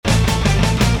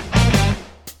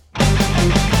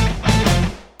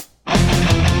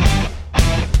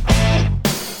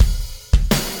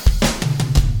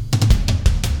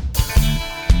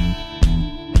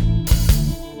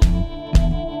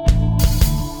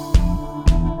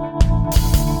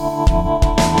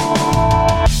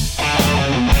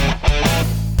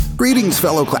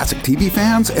fellow classic TV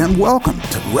fans, and welcome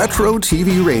to Retro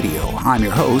TV Radio. I'm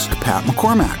your host, Pat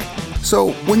McCormack.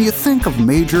 So, when you think of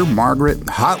Major Margaret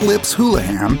Hot Lips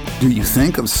Houlihan, do you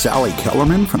think of Sally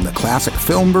Kellerman from the classic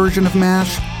film version of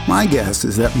MASH? My guess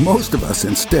is that most of us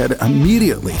instead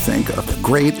immediately think of the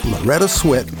great Loretta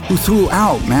Swit, who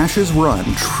throughout MASH's run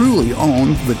truly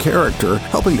owned the character,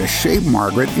 helping to shape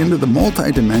Margaret into the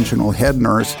multidimensional head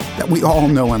nurse that we all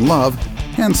know and love,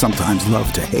 and sometimes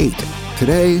love to hate.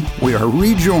 Today, we are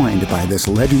rejoined by this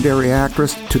legendary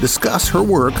actress to discuss her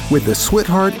work with the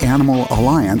Sweetheart Animal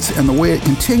Alliance and the way it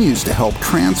continues to help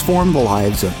transform the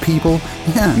lives of people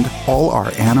and all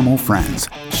our animal friends.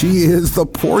 She is the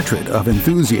portrait of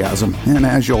enthusiasm, and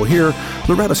as you'll hear,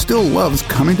 Loretta still loves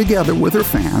coming together with her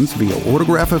fans via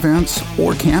autograph events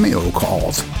or cameo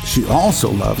calls. She also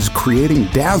loves creating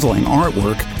dazzling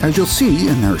artwork, as you'll see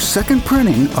in their second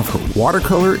printing of her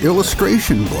watercolor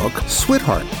illustration book,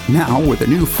 Sweetheart, now with a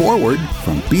new foreword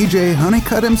from BJ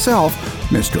Honeycutt himself,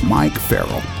 Mr. Mike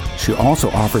Farrell. She also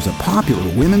offers a popular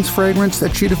women's fragrance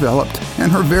that she developed and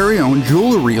her very own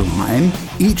jewelry line,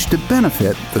 each to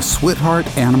benefit the Sweetheart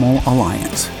Animal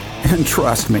Alliance. And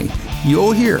trust me,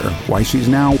 you'll hear why she's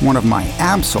now one of my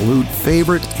absolute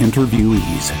favorite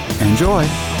interviewees. Enjoy!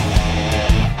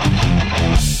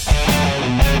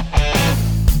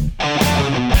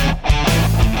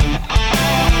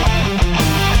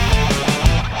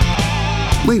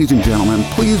 Ladies and gentlemen,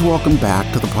 please welcome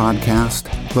back to the podcast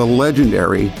the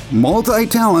legendary,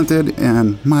 multi-talented,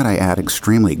 and, might I add,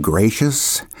 extremely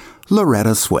gracious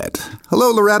Loretta Swit.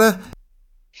 Hello, Loretta.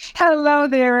 Hello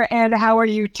there, and how are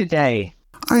you today?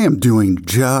 I am doing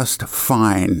just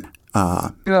fine.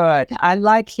 Good. I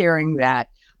like hearing that.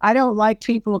 I don't like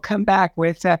people who come back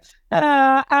with,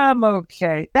 I'm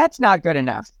okay. That's not good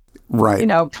enough. Right. You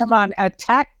know, come on,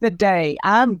 attack the day.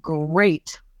 I'm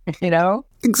great, you know?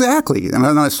 Exactly. And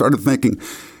then I started thinking,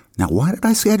 now why did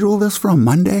I schedule this for a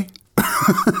Monday?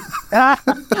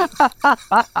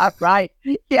 Right.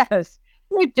 Yes.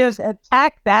 You just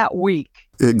attack that week.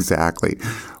 Exactly.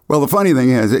 Well, the funny thing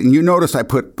is, and you notice I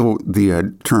put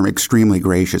the term extremely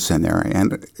gracious in there.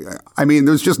 And I mean,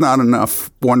 there's just not enough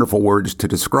wonderful words to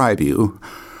describe you.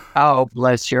 Oh,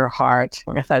 bless your heart.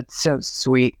 That's so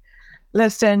sweet.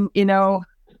 Listen, you know,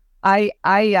 I'm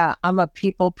a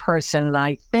people person, and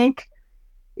I think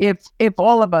if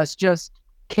all of us just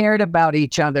cared about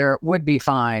each other, would be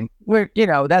fine.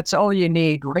 That's all you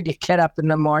need when you get up in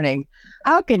the morning.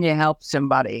 How can you help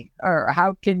somebody? Or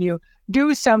how can you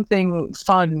do something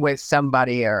fun with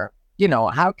somebody? Or,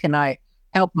 how can I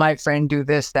help my friend do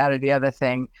this, that, or the other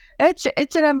thing?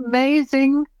 It's an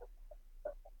amazing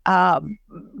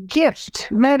gift,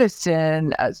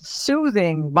 medicine, a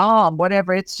soothing balm,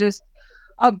 whatever. It's just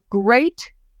a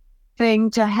great thing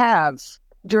to have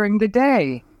during the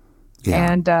day.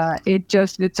 Yeah. And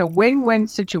it's a win-win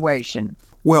situation.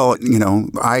 Well,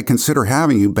 I consider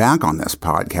having you back on this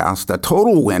podcast a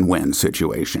total win-win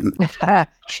situation.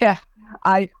 Yeah,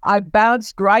 I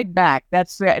bounced right back.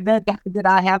 Did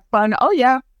I have fun? Oh,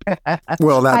 yeah.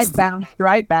 Well, I bounced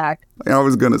right back. I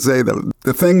was going to say that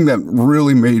the thing that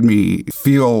really made me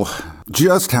feel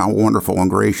just how wonderful and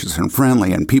gracious and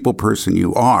friendly and people person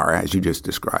you are, as you just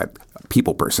described,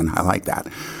 people person, I like that.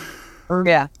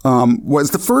 Yeah.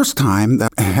 Was the first time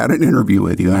that I had an interview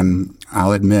with you, and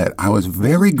I'll admit I was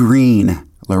very green,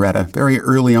 Loretta, very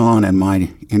early on in my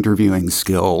interviewing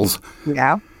skills.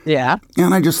 Yeah, yeah.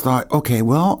 And I just thought, okay,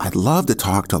 well, I'd love to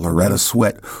talk to Loretta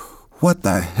Swit. What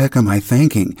the heck am I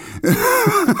thinking?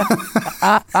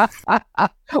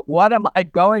 What am I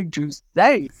going to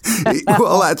say?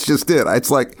 Well, that's just it.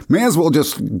 It's like, may as well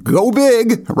just go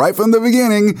big right from the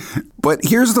beginning. But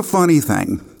here's the funny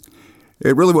thing.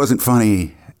 It really wasn't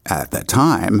funny at the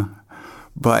time,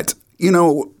 but,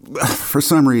 for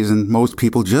some reason, most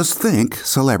people just think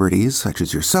celebrities such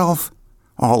as yourself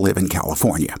all live in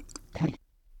California.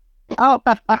 Oh,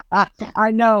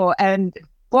 I know. And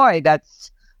boy,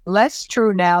 that's less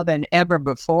true now than ever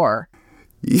before.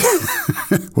 Yeah.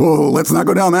 Well, let's not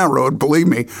go down that road. Believe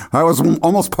me, I was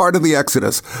almost part of the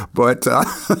exodus. But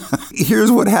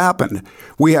here's what happened.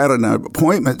 We had an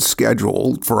appointment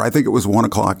scheduled for, I think it was 1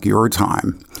 o'clock your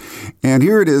time. And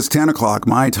here it is, 10 o'clock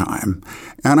my time.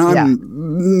 And I'm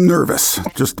nervous,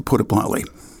 just to put it bluntly.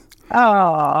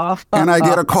 Oh. And I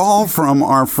get a call from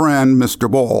our friend, Mr.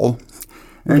 Bowl.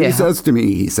 And he says to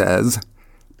me,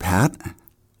 Pat,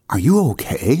 are you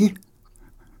okay?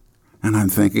 And I'm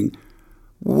thinking,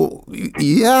 well,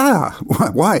 yeah.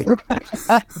 Why?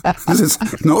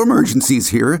 There's no emergencies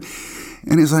here.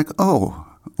 And he's like, oh,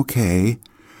 okay.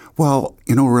 Well,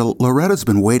 Loretta's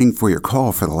been waiting for your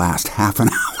call for the last half an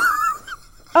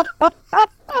hour.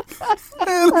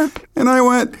 And I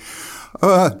went,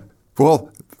 well,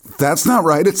 that's not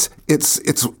right. It's,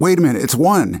 wait a minute. It's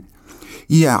 1.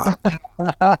 Yeah.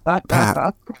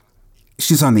 Pat,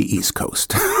 she's on the East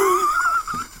Coast.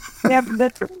 Yeah,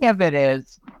 but the thing of it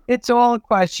is, it's all a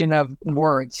question of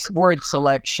words, word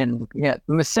selection,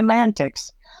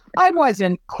 semantics. I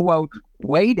wasn't, quote,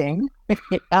 waiting.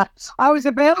 I was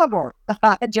available.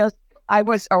 I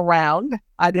was around.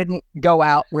 I didn't go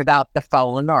out without the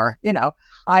phone or,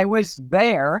 I was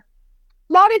there.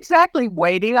 Not exactly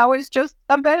waiting. I was just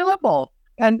available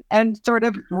and sort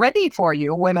of ready for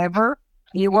you whenever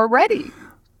you were ready.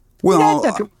 Well,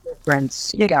 that's a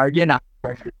difference. You're not.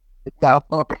 So,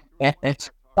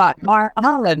 but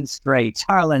Harlan's great.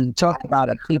 Harlan, talk about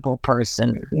a people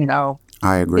person,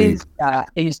 I agree.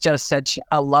 He's just such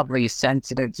a lovely,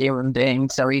 sensitive human being.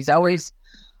 So he's always,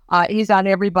 he's on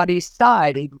everybody's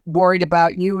side. He's worried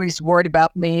about you. He's worried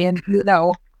about me. And,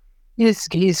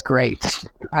 he's great.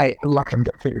 I love him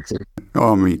to pieces.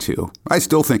 Oh, me too. I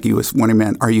still think he was, when he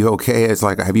meant, "Are you okay?" It's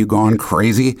like, have you gone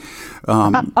crazy?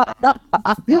 It's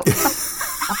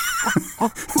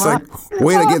like,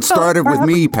 way to get started with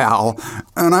me, pal.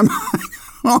 And I'm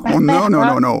oh,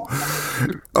 no.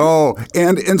 Oh,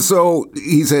 and so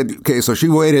he said, okay, so she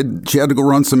waited. She had to go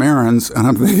run some errands. And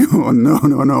I'm thinking, oh,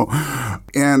 no.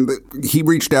 And he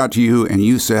reached out to you and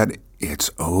you said, "It's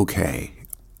okay.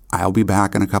 I'll be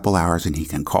back in a couple hours and he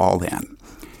can call then,"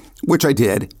 which I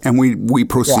did. And we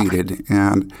proceeded.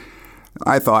 Yeah. And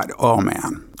I thought, oh,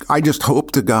 man, I just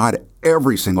hope to God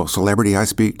every single celebrity I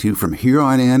speak to from here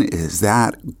on in is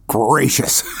that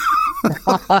gracious.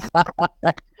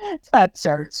 That's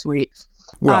so sweet.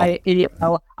 Well, you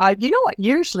know what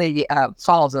usually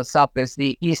follows us up is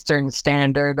the Eastern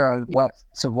Standard or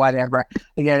whatever.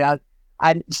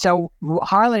 And so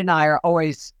Harley and I are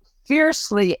always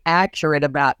fiercely accurate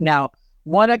about now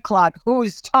 1:00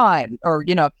 whose time, or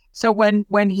so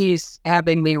when he's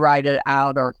having me write it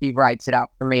out or he writes it out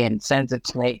for me and sends it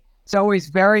to me, it's always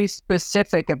very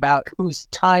specific about whose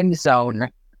time zone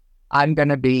I'm going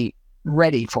to be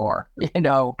ready for,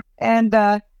 and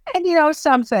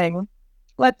something,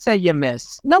 let's say you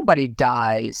miss, nobody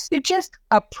dies. You just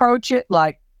approach it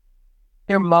like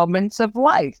they're moments of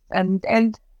life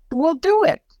and we'll do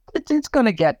it. It's going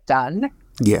to get done.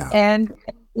 Yeah. And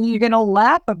you're going to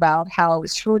laugh about how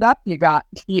screwed up you got.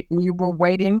 You were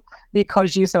waiting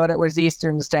because you thought it was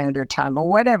Eastern Standard Time or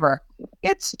whatever.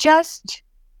 It's just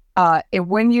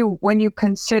when you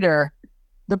consider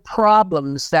the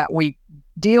problems that we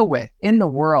deal with in the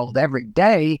world every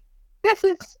day,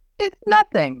 it's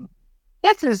nothing.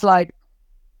 This is like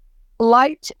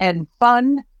light and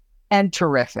fun and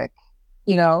terrific,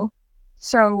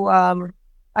 So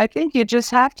I think you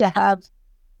just have to have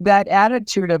that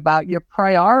attitude about your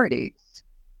priorities.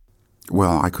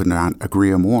 Well, I could not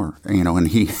agree more. And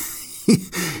he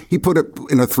put it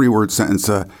in a 3-word sentence.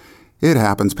 It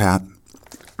happens, Pat.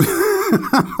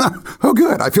 Oh,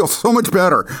 good. I feel so much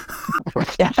better.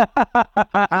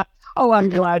 Oh, I'm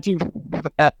glad you feel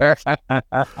better.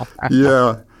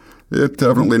 Yeah, it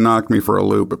definitely knocked me for a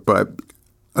loop. But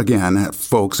again,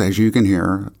 folks, as you can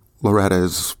hear, Loretta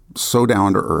is so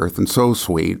down to earth and so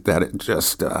sweet that it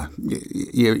just,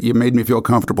 you made me feel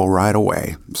comfortable right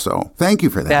away. So thank you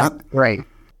for that. That's great.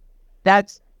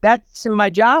 That's my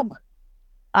job.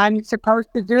 I'm supposed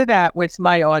to do that with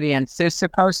my audience. They're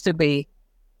supposed to be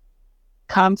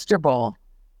comfortable,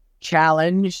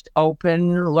 challenged,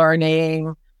 open,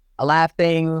 learning,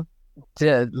 laughing,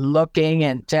 to looking,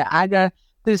 and they're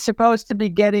supposed to be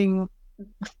getting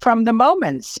from the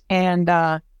moments. And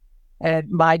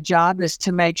my job is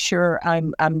to make sure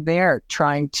I'm there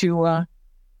trying to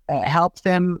help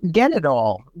them get it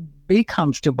all, be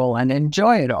comfortable and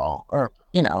enjoy it all. Or,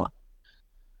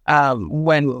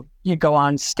 when you go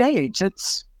on stage,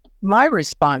 it's my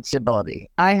responsibility.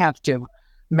 I have to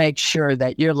make sure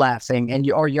that you're laughing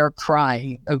or you're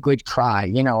crying, a good cry,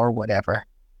 or whatever.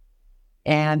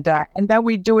 And then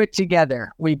we do it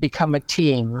together. We become a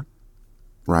team.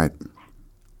 Right.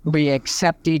 We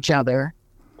accept each other.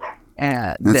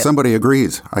 And somebody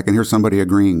agrees. I can hear somebody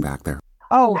agreeing back there.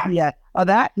 Oh, yeah. Oh,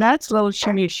 that's little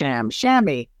Shimmy Sham.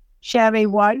 Shammy,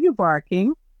 why are you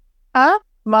barking? Huh?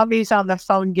 Mommy's on the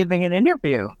phone giving an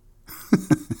interview.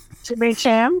 Shimmy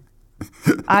Sham?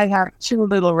 I have 2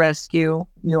 little rescue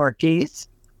Yorkies,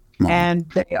 and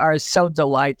they are so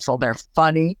delightful. They're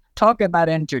funny. Talk about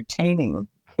entertaining.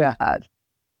 God.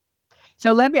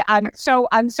 So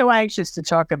I'm so anxious to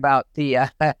talk about the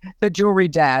jewelry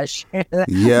dash.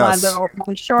 Yes.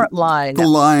 my short line. The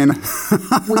line.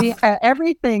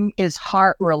 Everything is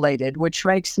heart related, which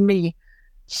makes me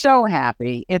so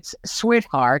happy. It's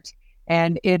Sweetheart,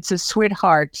 and it's a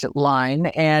sweetheart line.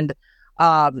 And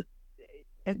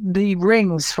the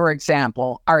rings, for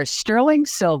example, are sterling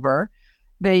silver.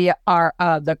 They are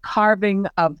the carving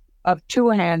of two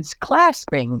hands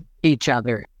clasping each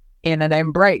other in an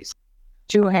embrace,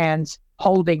 two hands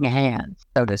holding hands,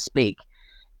 so to speak.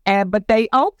 But they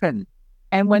open.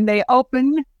 And when they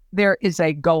open, there is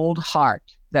a gold heart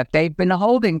that they've been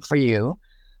holding for you.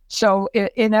 So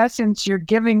in essence, you're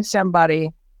giving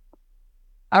somebody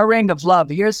a ring of love.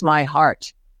 Here's my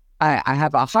heart. I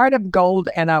have a heart of gold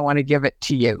and I want to give it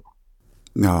to you.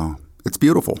 No, it's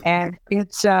beautiful. And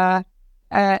it's, I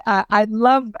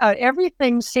love,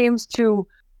 everything seems to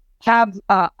have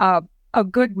a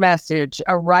good message,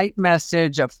 a right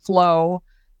message, a flow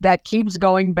that keeps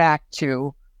going back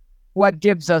to what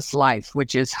gives us life,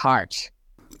 which is heart,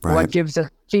 Right. what gives us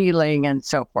feeling and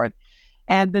so forth.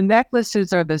 And the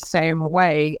necklaces are the same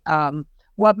way.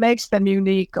 What makes them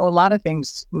unique, a lot of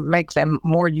things make them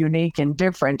more unique and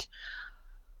different.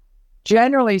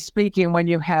 Generally speaking, when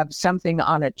you have something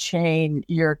on a chain,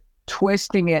 you're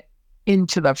twisting it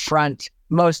into the front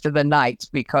most of the nights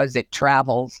because it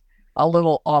travels a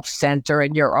little off center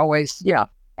and you're always,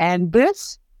 and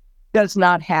this does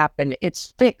not happen.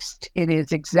 It's fixed. It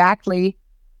is exactly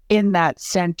in that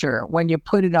center when you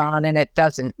put it on and it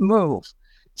doesn't move.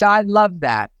 So I love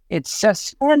that. It's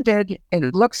suspended and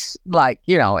it looks like,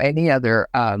 any other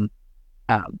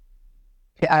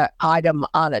item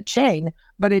on a chain,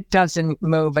 but it doesn't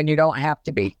move and you don't have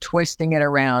to be twisting it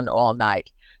around all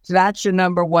night. So that's your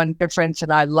number one difference.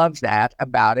 And I love that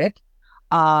about it.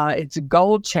 It's a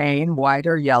gold chain, white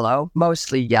or yellow,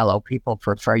 mostly yellow. People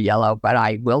prefer yellow, but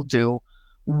I will do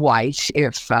white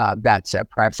if that's a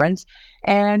preference.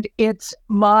 And it's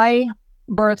my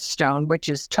birthstone, which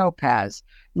is topaz.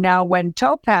 Now, when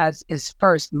topaz is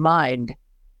first mined,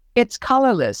 it's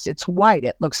colorless. It's white.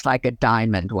 It looks like a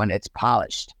diamond when it's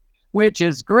polished, which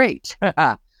is great.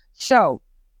 So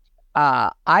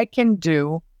I can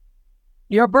do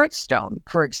your birthstone,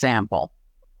 for example.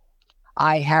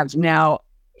 I have now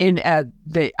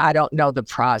I don't know the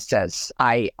process.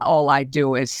 All I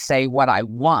do is say what I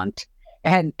want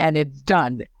and it's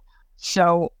done.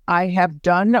 So I have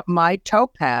done my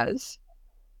topaz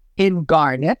in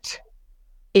garnet,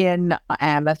 in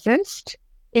amethyst,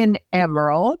 in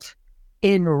emerald,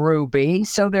 in ruby.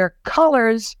 So they're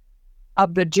colors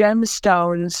of the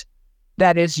gemstones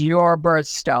that is your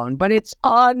birthstone, but it's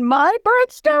on my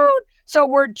birthstone. So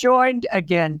we're joined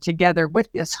again together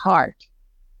with this heart,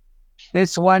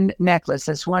 this one necklace,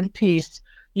 this one piece,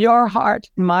 your heart,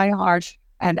 my heart,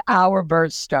 and our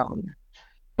birthstone.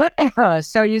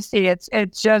 So you see, it's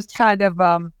just kind of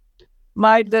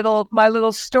my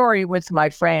little story with my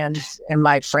friends, and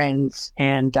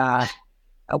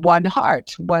one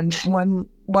heart, one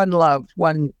love,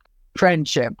 one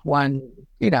friendship,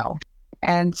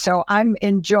 and so I'm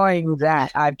enjoying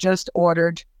that. I've just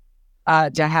ordered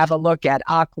to have a look at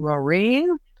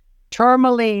aquamarine,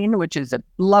 tourmaline, which is a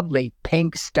lovely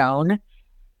pink stone,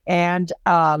 and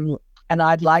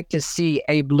I'd like to see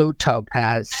a blue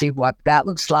topaz, see what that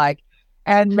looks like,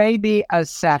 and maybe a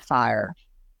sapphire.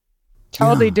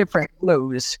 Totally different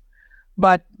blues,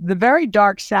 but the very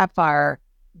dark sapphire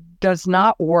does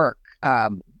not work.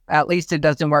 At least it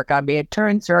doesn't work on me. It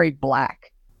turns very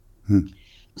black.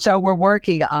 So we're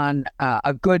working on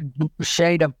a good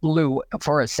shade of blue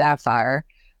for a sapphire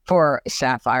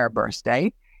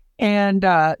birthday. And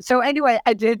so anyway,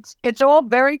 it's all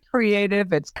very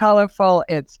creative. It's colorful.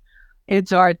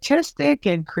 It's artistic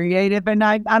and creative. And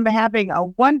I'm having a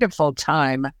wonderful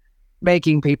time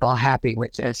making people happy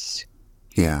with this.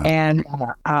 Yeah. And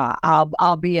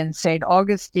I'll be in St.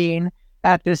 Augustine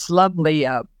at this lovely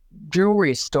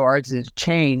jewelry store. It's a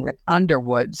chain,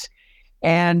 Underwoods.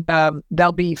 And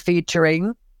they'll be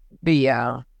featuring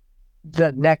the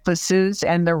necklaces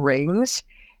and the rings,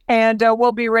 and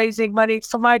we'll be raising money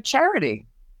for my charity.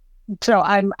 So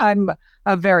I'm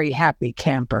a very happy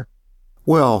camper.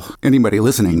 Well, anybody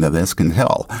listening to this can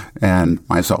tell, and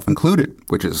myself included,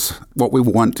 which is what we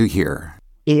want to hear.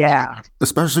 Yeah.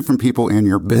 Especially from people in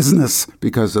your business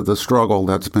because of the struggle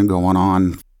that's been going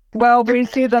on. Well, we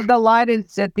see the light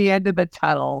is at the end of the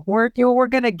tunnel. We're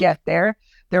going to get there.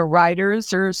 The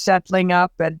writers are settling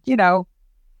up, and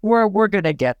we're going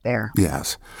to get there.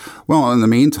 Yes. Well, in the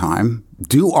meantime,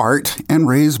 do art and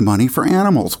raise money for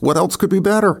animals. What else could be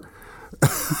better?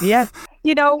 Yes.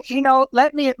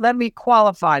 Let me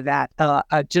qualify that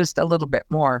just a little bit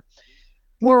more.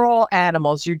 We're all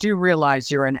animals. You do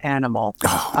realize you're an animal.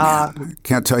 Oh, man.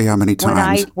 Can't tell you how many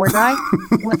times.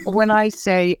 When I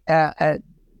say a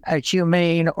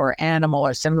humane or animal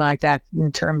or something like that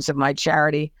in terms of my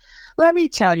charity, let me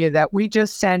tell you that we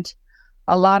just sent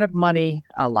a lot of money,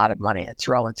 it's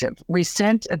relative. We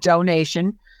sent a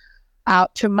donation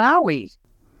out to Maui.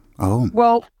 Oh,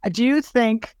 Well, do you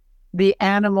think the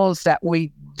animals that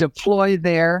we deploy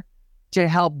there to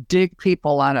help dig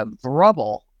people out of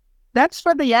rubble, that's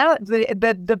for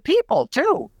the people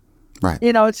too. right.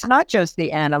 It's not just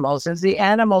the animals, it's the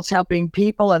animals helping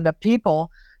people and the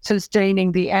people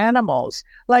sustaining the animals.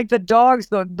 Like the dogs,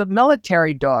 the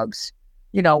military dogs,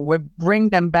 we bring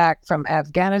them back from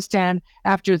Afghanistan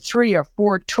after 3 or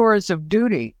 4 tours of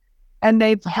duty, and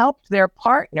they've helped their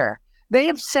partner. They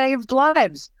have saved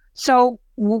lives. So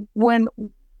when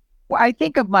I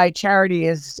think of my charity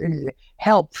as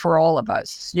help for all of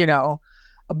us,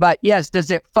 but yes, does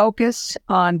it focus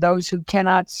on those who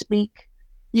cannot speak?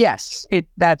 Yes,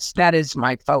 that is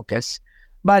my focus,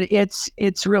 but it's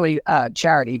really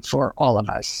charity for all of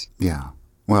us. Yeah.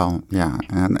 Well, yeah,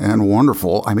 and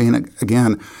wonderful. I mean,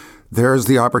 again, there's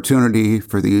the opportunity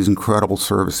for these incredible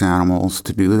service animals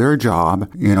to do their job.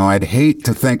 I'd hate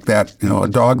to think that, a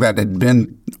dog that had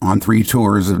been on 3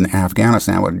 tours in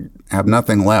Afghanistan would have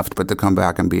nothing left but to come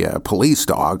back and be a police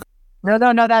dog. No,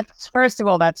 that's, first of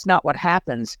all, that's not what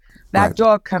happens. That Right.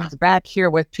 dog comes back here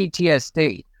with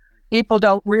PTSD. People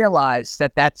don't realize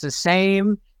that that's the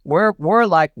same. We're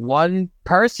like one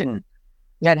person.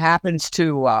 That happens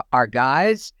to our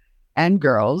guys and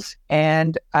girls,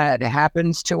 and it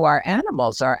happens to our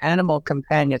animals, our animal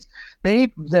companions.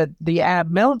 The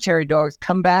military dogs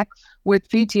come back with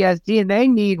PTSD, and they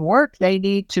need work. They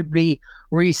need to be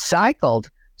recycled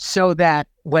so that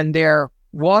when they're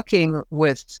walking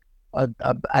with a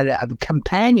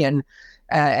companion,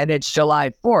 and it's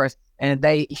July 4th, and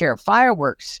they hear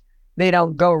fireworks, they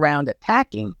don't go around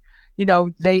attacking. They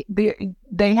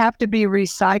have to be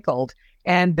recycled.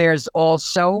 And there's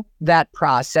also that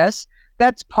process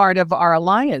that's part of our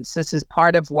alliance. This is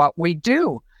part of what we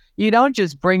do. You don't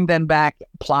just bring them back,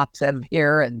 plop them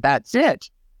here, and that's it.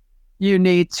 You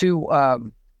need to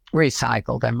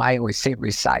recycle them. I always say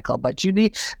recycle, but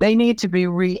they need to be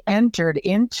re-entered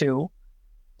into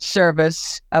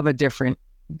service of a different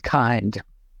kind.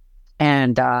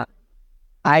 And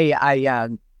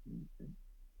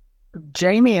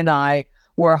Jamie and I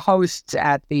were hosts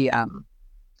at the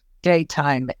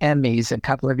daytime Emmys a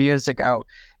couple of years ago,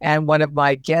 and one of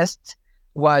my guests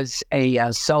was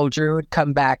a soldier who had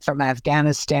come back from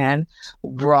Afghanistan,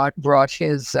 brought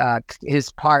his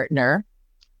partner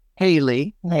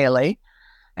Haley,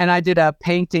 and I did a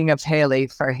painting of Haley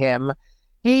for him.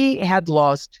 He had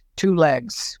lost 2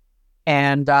 legs,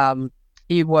 and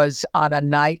he was on a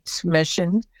night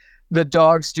mission. The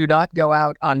dogs do not go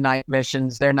out on night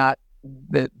missions. They're not.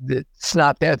 It's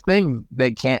not their thing. They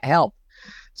can't help.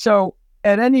 So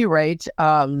at any rate,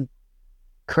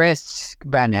 Chris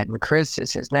Bennett, and Chris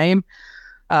is his name.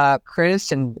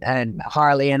 Chris and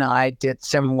Harley and I did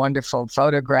some wonderful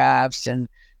photographs and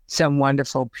some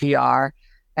wonderful PR.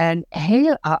 And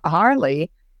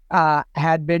Harley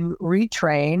had been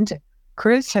retrained.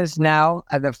 Chris is now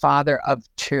the father of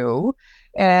 2.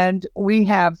 And we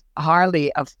have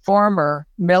Harley, a former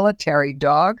military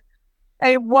dog,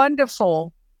 a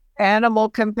wonderful animal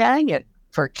companion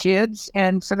for kids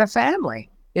and for the family.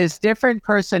 His different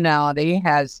personality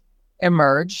has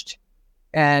emerged,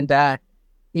 and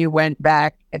he went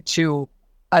back to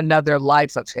another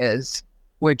life of his,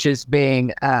 which is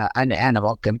being an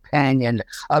animal companion,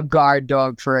 a guard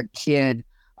dog for a kid,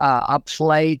 a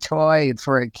play toy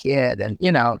for a kid, and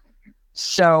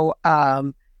so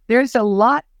there's a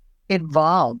lot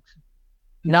involved.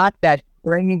 Not that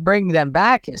bringing them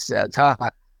back is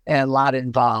a lot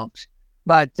involved.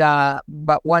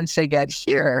 But once they get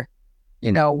here,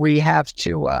 we have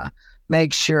to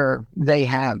make sure they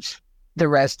have the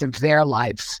rest of their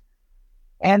lives.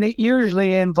 And it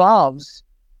usually involves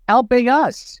helping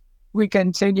us. We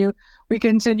continue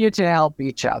to help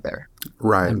each other.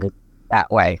 Right.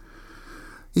 That way.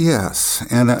 Yes,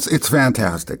 and it's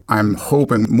fantastic. I'm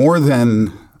hoping more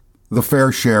than the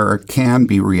fair share can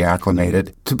be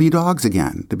reacclimated to be dogs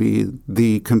again, to be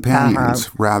the companions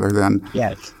rather than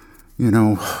yes.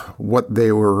 What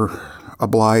they were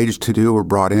obliged to do or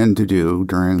brought in to do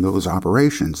during those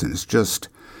operations. And it's yes.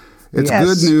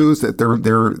 Good news that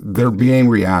they're being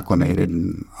reacclimated,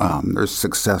 and there's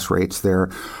success rates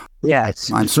there.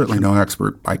 Yes. I'm certainly no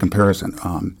expert by comparison.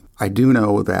 I do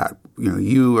know that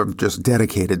you have just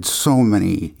dedicated so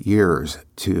many years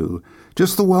to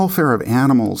just the welfare of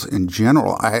animals in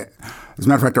general. As a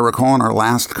matter of fact, I recall in our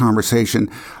last conversation,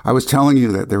 I was telling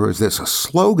you that there was this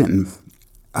slogan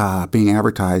being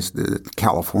advertised in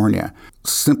California,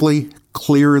 simply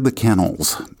clear the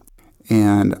kennels.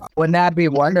 And wouldn't that be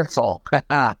wonderful?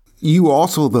 You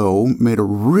also, though, made a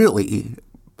really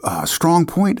strong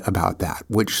point about that,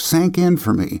 which sank in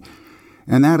for me.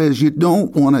 And that is, you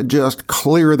don't want to just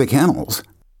clear the kennels.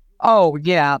 Oh,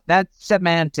 yeah, that's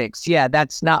semantics. Yeah,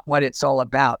 that's not what it's all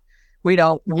about. We're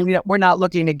not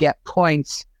looking to get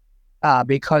points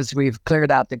because we've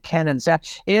cleared out the kennels.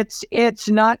 It's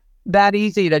not that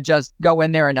easy to just go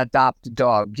in there and adopt a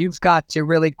dog. You've got to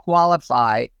really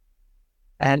qualify,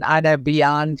 and either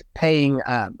beyond paying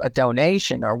a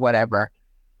donation or whatever.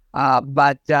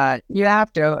 But you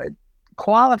have to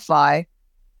qualify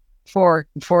for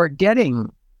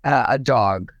getting a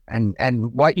dog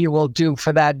and what you will do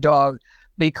for that dog,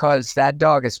 because that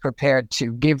dog is prepared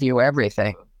to give you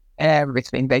everything.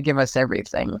 They give us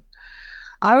everything.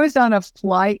 I was on a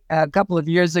flight a couple of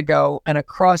years ago, and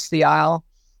across the aisle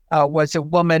was a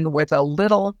woman with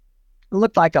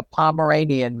looked like a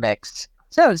Pomeranian mix.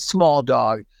 So a small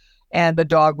dog. And the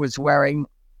dog was wearing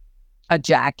a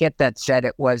jacket that said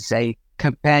it was a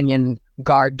companion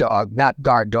guard dog, not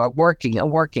guard dog, a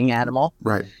working animal.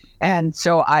 Right. And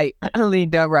so I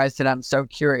leaned over, I said, I'm so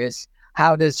curious,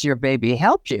 how does your baby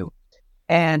help you?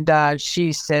 And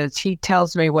she says, he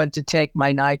tells me when to take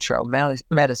my nitro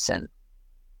medicine.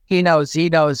 He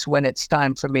knows when it's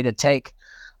time for me to take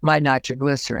my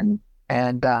nitroglycerin.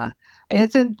 And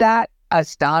isn't that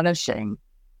astonishing?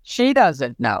 She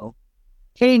doesn't know.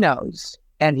 He knows,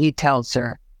 and he tells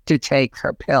her to take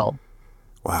her pill.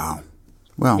 Wow.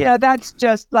 Well, yeah, that's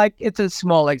just like, it's a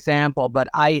small example, but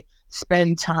I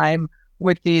spend time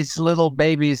with these little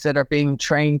babies that are being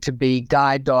trained to be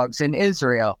guide dogs in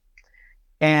Israel.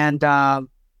 And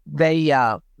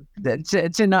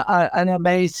it's an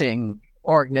amazing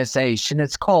organization.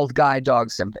 It's called Guide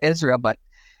Dogs of Israel, but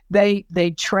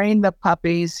they train the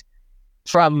puppies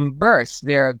from birth.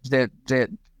 They're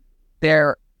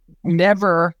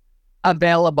never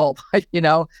available.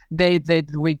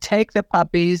 We take the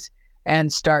puppies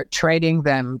and start training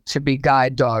them to be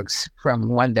guide dogs from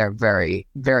when they're very,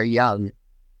 very young.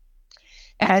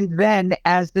 And then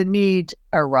as the need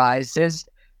arises,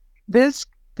 this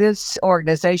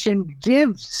organization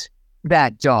gives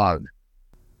that dog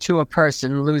to a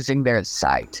person losing their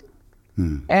sight.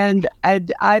 And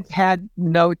I've had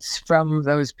notes from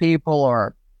those people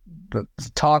or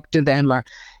talk to them.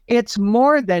 It's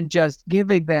more than just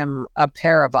giving them a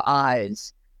pair of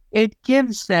eyes. It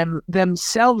gives them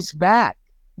themselves back,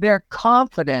 their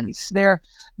confidence, their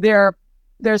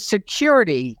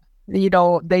security.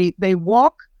 They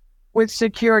walk with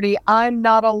security. I'm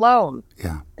not alone.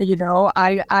 Yeah.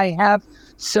 I have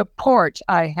support.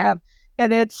 And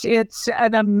it's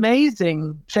an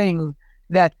amazing thing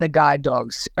that the guide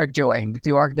dogs are doing,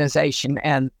 the organization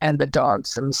and the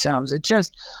dogs themselves. It's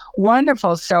just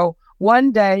wonderful. So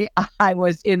one day I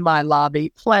was in my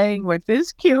lobby playing with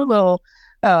this cute little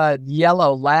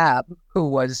yellow lab who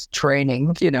was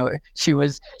training. She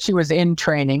was in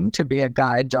training to be a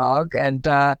guide dog, and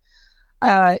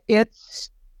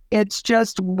it's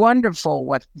just wonderful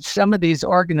what some of these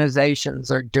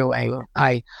organizations are doing.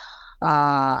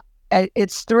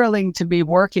 It's thrilling to be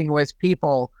working with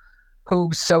people who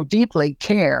so deeply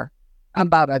care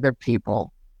about other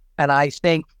people, and I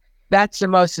think that's the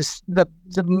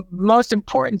most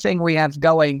important thing we have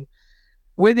going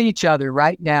with each other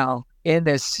right now in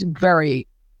this very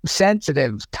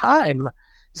sensitive time.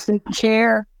 Is to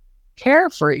care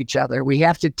for each other. We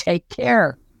have to take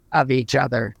care of each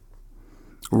other.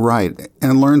 Right.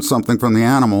 And learn something from the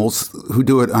animals who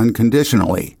do it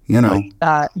unconditionally,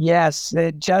 Yes,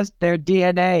 just their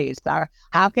DNAs.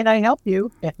 How can I help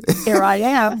you? Here I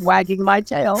am, wagging my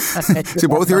tail. See,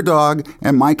 both your dog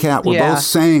and my cat were both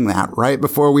saying that right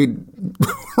before we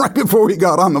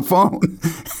got on the phone.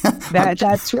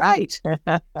 That's right.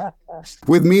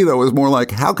 With me, though, it was more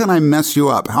like, how can I mess you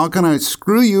up? How can I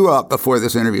screw you up before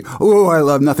this interview? Oh, I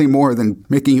love nothing more than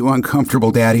making you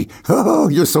uncomfortable, Daddy. Oh,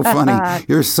 you're so funny.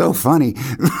 You're so funny.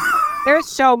 There's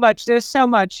so much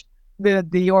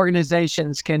the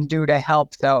organizations can do to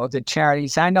help, though, the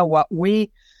charities. I know what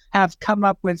we have come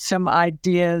up with some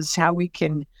ideas how we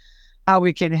can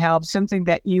help, something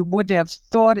that you wouldn't have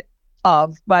thought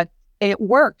of, but it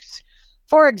works.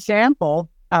 For example,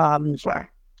 it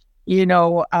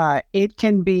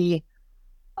can be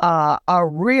a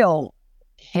real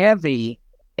heavy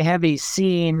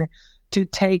scene to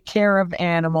take care of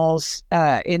animals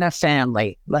in a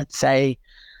family, let's say.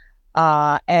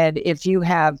 And if you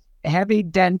have heavy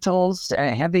dentals,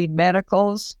 heavy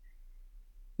medicals,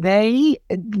 they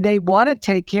want to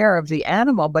take care of the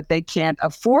animal, but they can't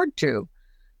afford to.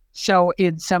 So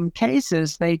in some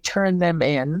cases, they turn them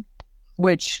in,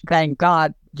 which, thank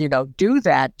God, do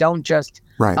that. Don't just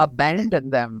abandon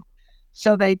them.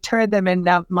 So they turn them in.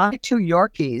 Now, my two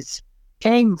Yorkies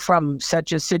came from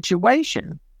such a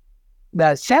situation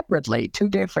that separately, two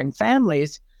different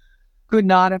families could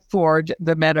not afford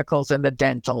the medicals and the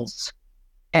dentals.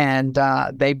 And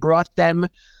they brought them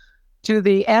to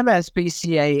the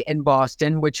MSBCA in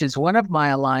Boston, which is one of my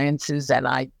alliances, and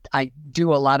I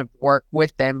do a lot of work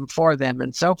with them, for them,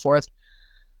 and so forth.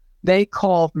 They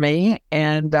called me,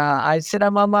 and I said,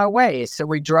 I'm on my way. So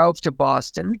we drove to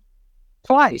Boston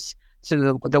twice.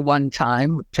 So the one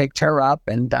time, picked her up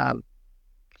and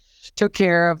took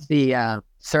care of the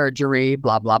surgery,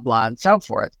 blah, blah, blah, and so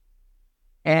forth.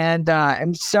 And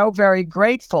I'm so very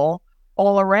grateful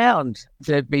all around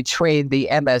between the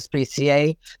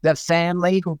MSPCA, the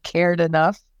family who cared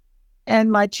enough,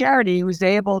 and my charity who was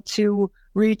able to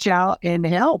reach out and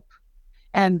help.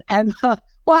 And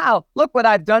wow, look what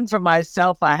I've done for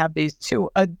myself. I have these two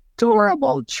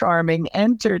adorable, charming,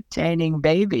 entertaining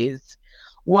babies.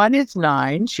 One is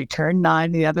 9. She turned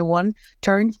 9. The other one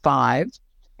turned 5.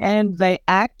 And they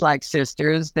act like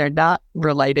sisters. They're not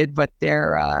related, but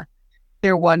they're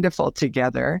wonderful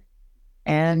together.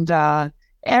 And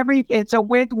it's a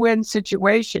win-win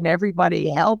situation. Everybody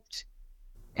helped.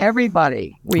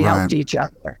 Everybody. We helped each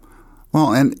other.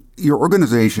 Well, and your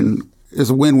organization is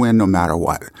a win-win no matter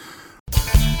what.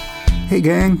 Hey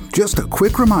gang, just a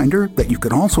quick reminder that you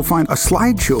can also find a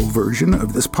slideshow version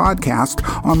of this podcast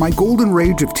on my Golden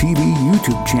Rage of TV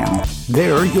YouTube channel.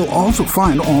 There, you'll also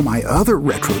find all my other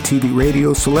Retro TV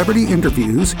Radio celebrity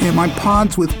interviews in my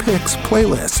Pods with Picks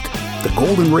playlist. The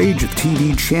Golden Rage of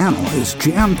TV channel is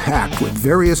jam-packed with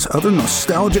various other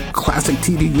nostalgic classic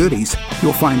TV goodies.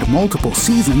 You'll find multiple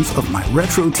seasons of my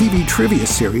Retro TV trivia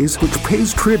series, which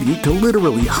pays tribute to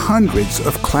literally hundreds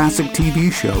of classic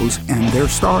TV shows and their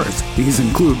stars. These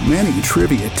include many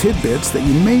trivia tidbits that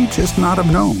you may just not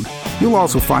have known. You'll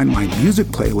also find my music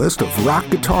playlist of rock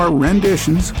guitar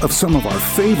renditions of some of our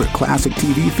favorite classic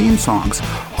TV theme songs,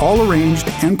 all arranged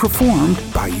and performed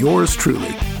by yours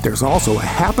truly. There's also a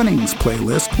Happenings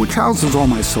playlist, which houses all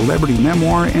my celebrity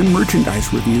memoir and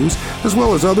merchandise reviews, as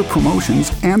well as other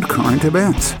promotions and current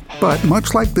events. But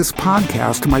much like this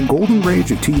podcast, my Golden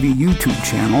Rage of TV YouTube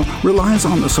channel relies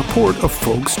on the support of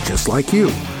folks just like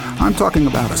you. I'm talking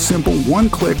about a simple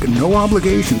one-click,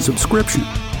 no-obligation subscription.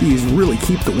 These really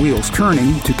keep the wheels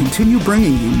turning to continue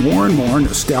bringing you more and more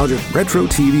nostalgic retro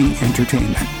TV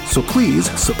entertainment. So please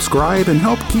subscribe and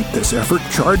help keep this effort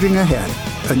charging ahead.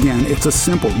 Again, it's a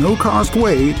simple, no-cost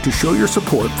way to show your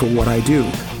support for what I do.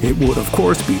 It would, of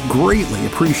course, be greatly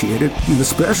appreciated, and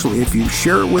especially if you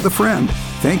share it with a friend.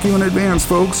 Thank you in advance,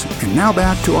 folks. And now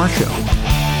back to our show.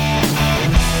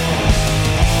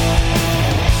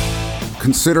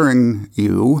 Considering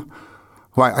you,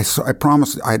 well, I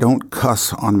promise I don't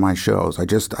cuss on my shows. I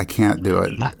can't do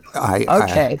it.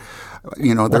 Okay.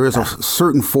 There is a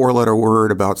certain 4-letter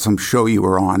word about some show you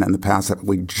were on in the past that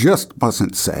we just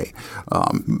mustn't say.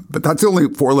 But that's the only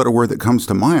 4-letter word that comes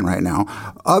to mind right now.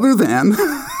 Other than,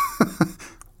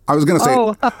 I was going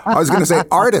to say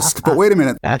artist, but wait a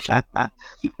minute.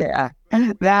 Yeah.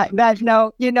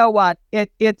 No, you know what?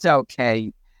 It's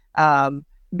okay.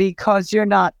 Because you're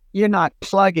not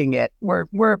plugging it.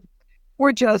 We're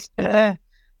just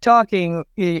talking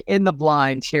in the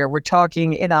blind here. We're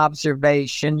talking in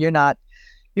observation. You're not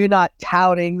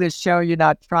touting the show. You're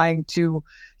not trying to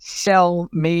sell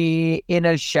me in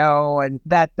a show. And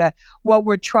that what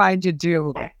we're trying to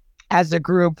do as a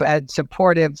group and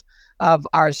supportive of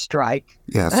our strike.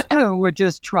 Yes. We're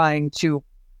just trying to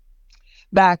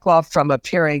back off from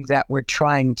appearing that we're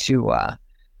trying to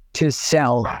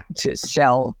sell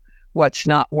what's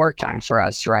not working for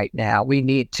us right now. We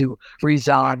need to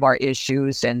resolve our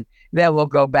issues, and then we'll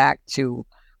go back to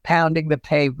pounding the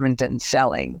pavement and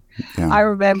selling. Yeah. I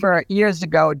remember years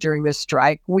ago during the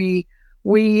strike, we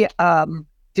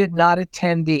did not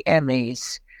attend the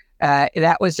Emmys.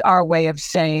 That was our way of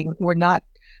saying we're not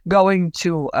going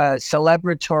to a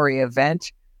celebratory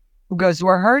event because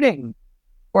we're hurting.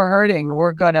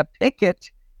 We're going to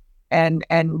picket and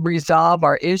resolve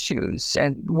our issues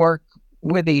and work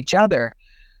with each other,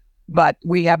 but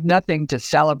we have nothing to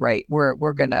celebrate. We're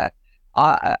going to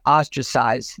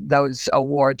ostracize those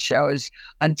award shows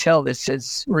until this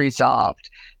is resolved.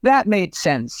 That made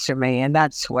sense to me, and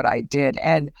that's what I did.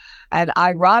 And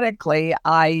ironically,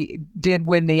 I did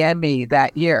win the Emmy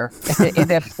that year in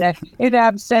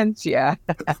absentia.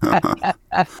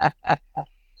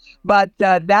 But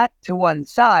that to one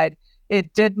side,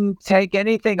 it didn't take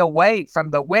anything away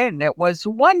from the win. It was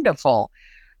wonderful.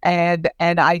 And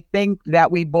I think that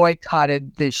we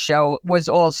boycotted this show was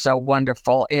also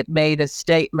wonderful. It made a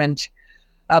statement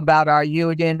about our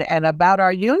union and about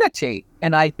our unity.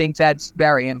 And I think that's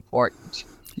very important.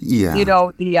 Yeah.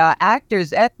 The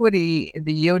Actors Equity,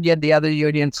 the union, the other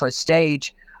union for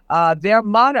stage, their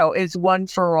motto is one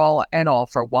for all and all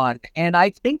for one. And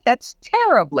I think that's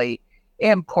terribly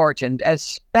important,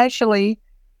 especially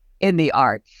in the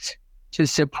arts, to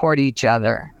support each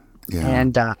other. Yeah.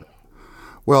 And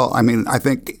well, I mean, I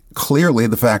think clearly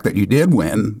the fact that you did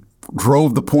win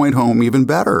drove the point home even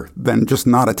better than just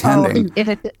not attending.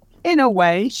 In a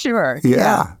way, sure.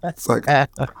 Yeah. It's like,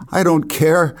 I don't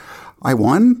care. I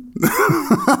won?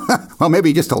 Well,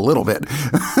 maybe just a little bit.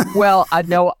 Well, I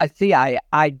know.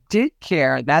 I did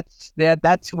care.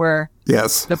 That's where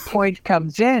yes, the point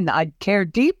comes in. I care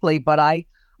deeply, but I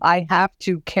have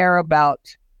to care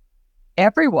about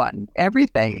everyone,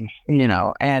 everything,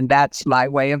 and that's my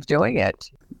way of doing it.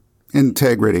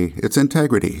 Integrity. It's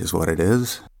integrity is what it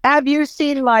is. Have you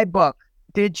seen my book?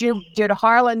 Did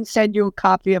Harlan send you a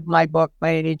copy of my book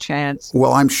by any chance?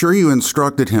 Well, I'm sure you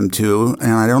instructed him to,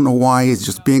 and I don't know why he's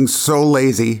just being so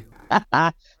lazy.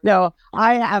 No,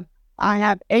 I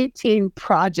have 18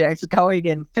 projects going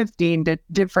in 15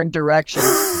 different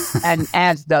directions, and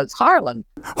as does Harlan.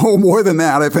 Oh, more than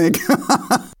that, I think.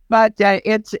 But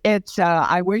it's.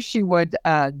 I wish you would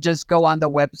just go on the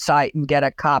website and get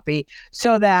a copy,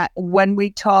 so that when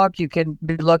we talk, you can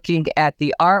be looking at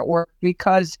the artwork,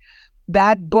 because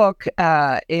that book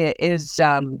is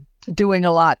doing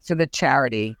a lot for the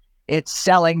charity. It's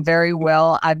selling very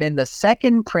well. I'm in the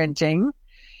second printing,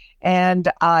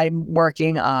 and I'm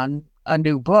working on a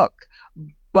new book.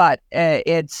 But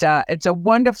it's a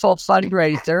wonderful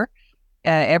fundraiser.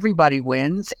 Everybody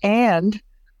wins, and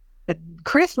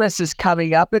Christmas is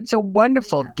coming up. It's a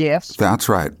wonderful gift. That's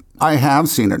right. I have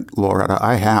seen it, Loretta.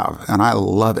 I have, and I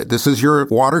love it. This is your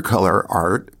watercolor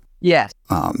art. Yes.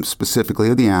 Specifically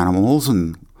of the animals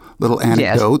and little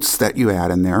anecdotes that you add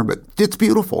in there, but it's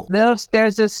beautiful.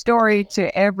 There's a story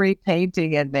to every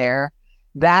painting in there.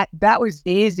 That was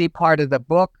the easy part of the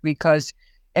book, because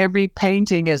every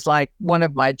painting is like one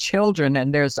of my children,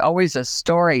 and there's always a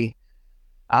story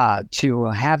to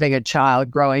having a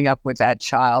child, growing up with that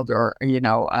child, or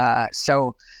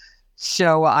so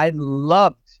I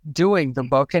loved doing the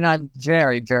book, and I'm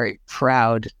very, very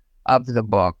proud of the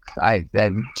book.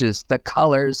 Just the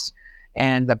colors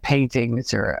and the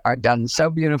paintings are done so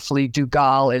beautifully.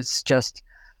 Dugal is just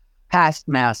past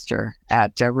master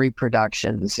at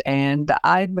reproductions, and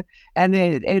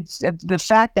it's the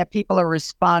fact that people are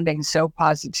responding so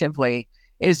positively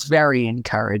is very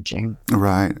encouraging.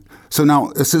 Right. So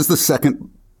now this is the second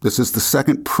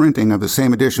printing of the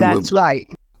same edition. That's right.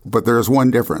 But there is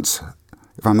one difference,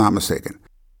 if I'm not mistaken.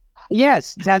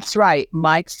 Yes, that's right.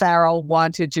 Mike Farrell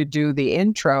wanted to do the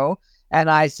intro, and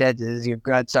I said,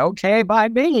 "It's okay by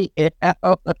me."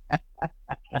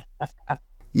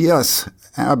 Yes,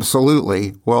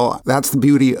 absolutely. Well, that's the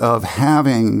beauty of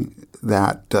having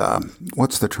that.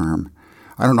 What's the term?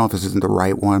 I don't know if this isn't the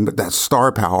right one, but that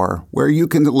star power where you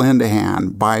can lend a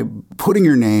hand by putting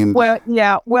your name. Well,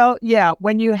 yeah.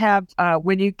 When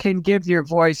you can give your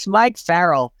voice, Mike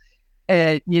Farrell,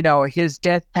 his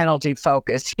death penalty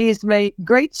focus, he's made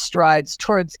great strides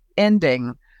towards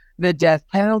ending the death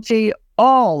penalty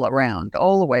all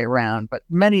the way around, but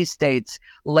many states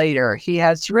later. He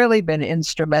has really been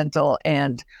instrumental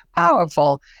and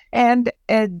powerful, and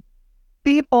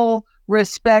people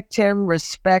respect him,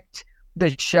 respect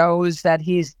the shows that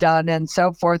he's done, and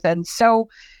so forth. And so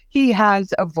he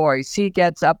has a voice. He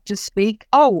gets up to speak.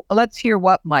 Oh, let's hear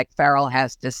what Mike Farrell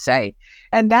has to say.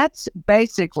 And that's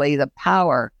basically the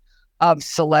power of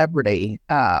celebrity.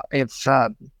 If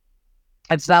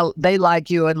they like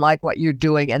you and like what you're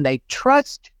doing, and they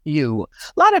trust you,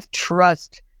 a lot of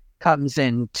trust comes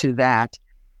into that.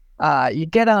 You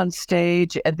get on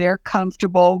stage and they're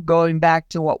comfortable, going back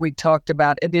to what we talked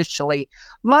about initially.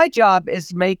 My job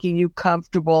is making you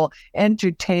comfortable,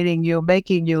 entertaining you,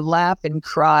 making you laugh and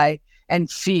cry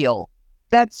and feel.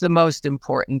 That's the most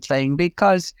important thing,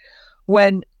 because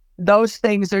when those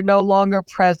things are no longer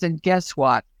present, guess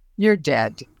what? You're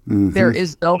dead. Mm-hmm. There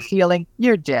is no feeling.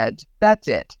 You're dead. That's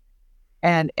it.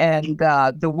 And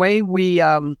the way we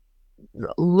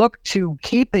look to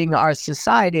keeping our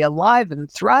society alive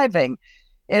and thriving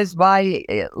is by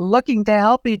looking to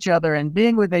help each other and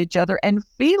being with each other and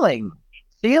feeling.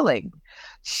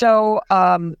 So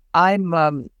the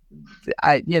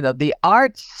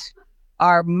arts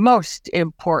are most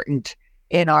important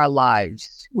in our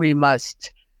lives. We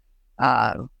must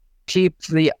keep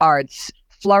the arts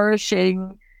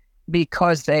flourishing,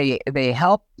 because they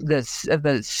help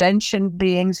the sentient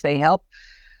beings. They help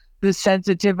the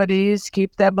sensitivities,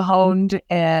 keep them honed.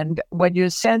 And when your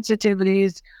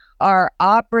sensitivities are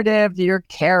operative, you're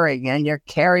caring, and you're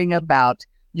caring about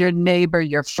your neighbor,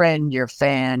 your friend, your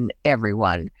fan,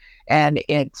 everyone. And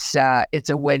it's a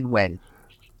win-win.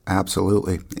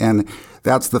 Absolutely. And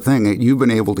that's the thing. You've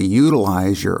been able to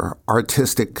utilize your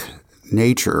artistic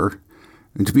nature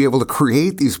and to be able to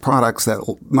create these products that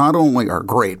not only are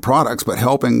great products, but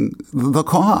helping the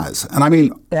cause. And I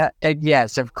mean...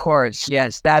 yes, of course.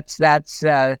 Yes, that's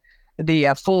the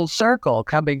full circle,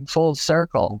 coming full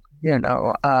circle, And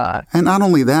not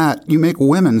only that, you make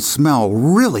women smell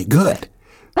really good.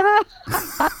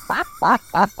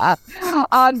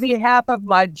 On behalf of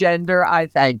my gender, I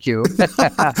thank you. Not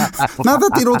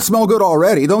that they don't smell good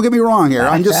already. Don't get me wrong here.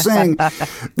 I'm just saying.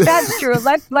 That's true.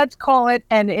 Let's call it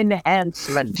an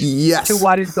enhancement to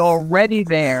what is already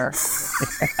there.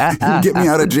 You can get me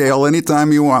out of jail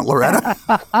anytime you want, Loretta.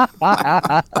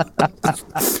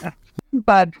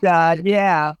 But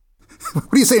yeah. What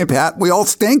are you saying, Pat? We all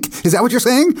stink? Is that what you're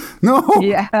saying? No.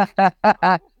 Yeah.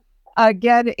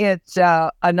 Again, it's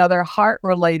another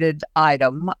heart-related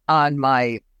item on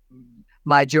my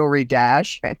jewelry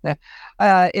dash.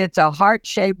 It's a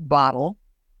heart-shaped bottle,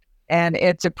 and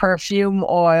it's a perfume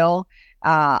oil.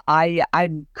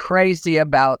 I'm crazy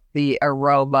about the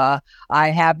aroma. I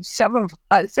have some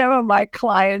of my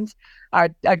clients are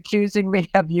accusing me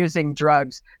of using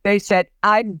drugs. They said,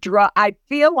 I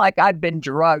feel like I've been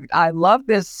drugged. I love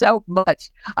this so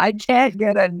much. I can't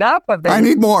get enough of it. I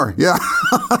need more. Yeah.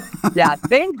 Yeah.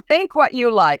 Think what you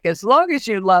like. As long as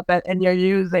you love it and you're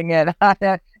using it.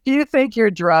 If you think you're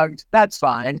drugged, that's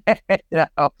fine.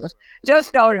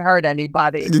 Just don't hurt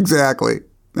anybody. Exactly.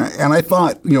 And I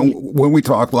thought, when we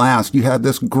talked last, you had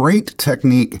this great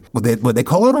technique. Would they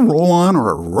call it a roll-on or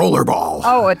a roller ball?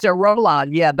 Oh, it's a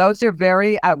roll-on. Yeah, those are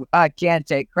very. I can't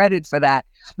take credit for that.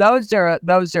 Those are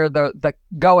the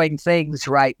going things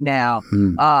right now.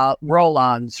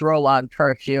 Roll-ons, roll-on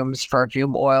perfumes,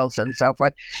 perfume oils, and so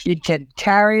forth. You can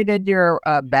carry it in your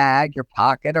bag, your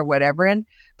pocket, or whatever, and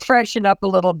freshen up a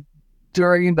little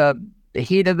during the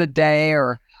heat of the day,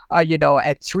 or at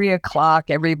 3:00,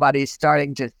 everybody's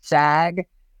starting to sag,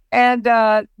 and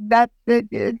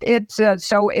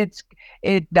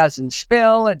it doesn't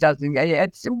spill.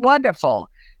 It's wonderful.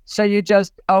 So you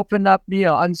just open up,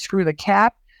 unscrew the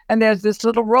cap, and there's this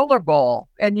little roller bowl,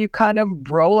 and you kind of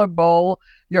roller bowl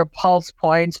your pulse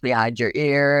points behind your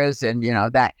ears, and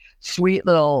that sweet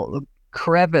little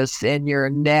crevice in your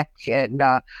neck, and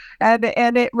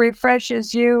it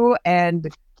refreshes you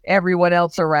and everyone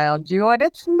else around you, and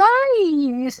it's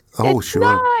nice. Oh, it's sure.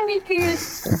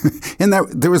 Nice. And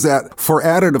there was that, for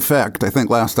added effect, I think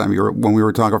last time when we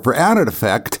were talking, for added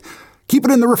effect, keep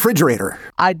it in the refrigerator.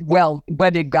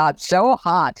 When it got so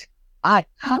hot, that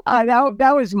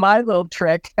was my little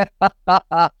trick.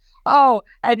 Oh,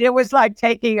 and it was like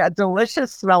taking a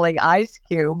delicious smelling ice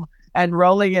cube and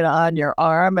rolling it on your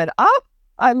arm, and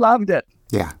I loved it.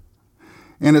 Yeah.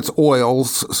 And it's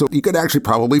oils, so you could actually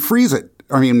probably freeze it.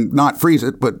 I mean, not freeze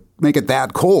it, but make it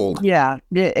that cold. Yeah,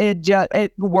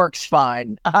 it works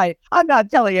fine. I'm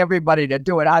not telling everybody to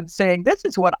do it. I'm saying this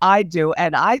is what I do,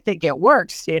 and I think it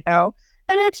works, And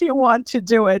if you want to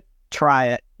do it, try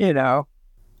it, Well,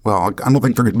 I don't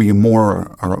think there could be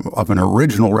more of an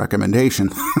original recommendation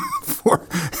for,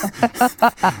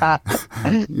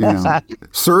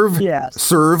 serve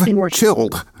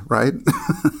chilled, right?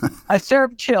 I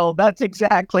serve chilled. That's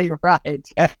exactly right.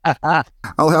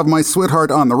 I'll have my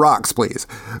sweetheart on the rocks, please.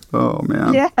 Oh,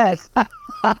 man. Yes.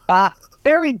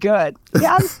 Very good.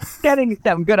 Yeah, I'm getting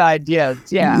some good ideas.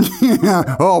 Yeah.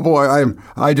 Yeah. Oh, boy.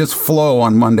 I just flow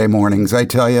on Monday mornings, I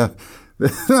tell you.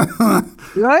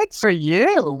 Good for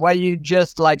you. Well, you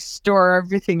just store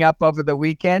everything up over the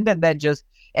weekend and then just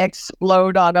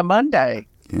explode on a Monday.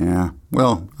 Yeah.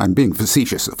 Well, I'm being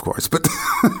facetious, of course, but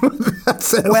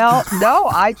that's it. Well, no,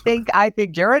 I think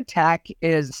your attack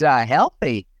is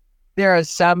healthy. There are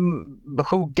some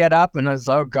who get up and it's,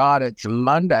 oh God, it's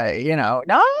Monday.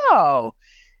 No,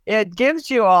 it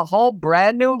gives you a whole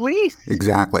brand new leaf.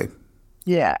 Exactly.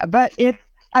 Yeah, but it's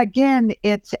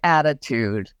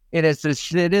attitude. It is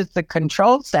the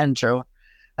control center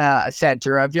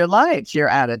of your life. Your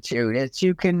attitude. It's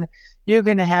you can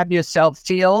have yourself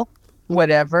feel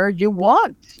whatever you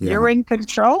want. Yeah. You're in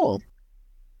control.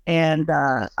 And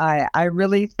I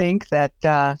really think that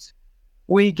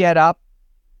we get up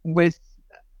with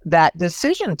that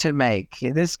decision to make.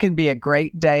 This can be a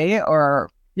great day,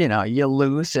 or you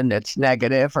lose and it's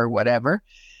negative or whatever,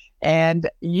 and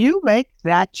you make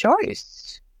that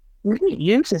choice.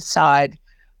 You decide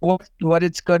what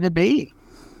it's going to be.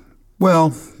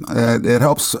 Well, it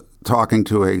helps talking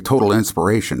to a total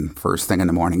inspiration first thing in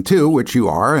the morning, too, which you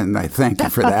are, and I thank you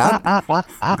for that.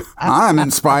 I'm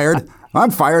inspired.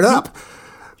 I'm fired up.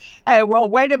 Hey, well,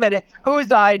 wait a minute.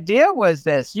 Whose idea was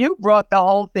this? You brought the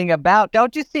whole thing about.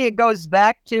 Don't you see it goes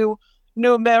back to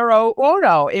numero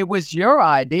uno? It was your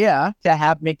idea to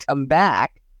have me come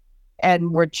back.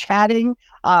 And we're chatting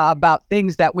about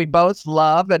things that we both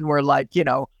love. And we're like,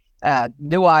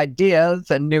 new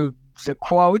ideas and new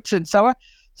quotes and so on.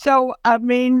 So, I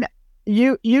mean,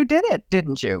 you did it,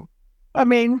 didn't you? I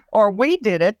mean, or we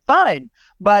did it, fine.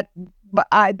 But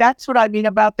that's what I mean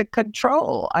about the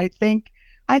control. I think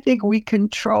we we can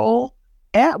control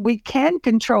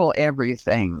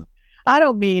everything. I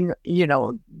don't mean,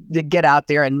 to get out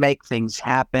there and make things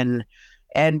happen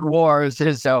and wars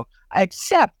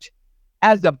except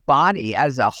as a body,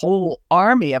 as a whole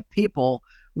army of people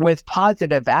with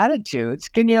positive attitudes.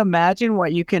 Can you imagine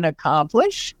what you can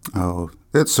accomplish? Oh,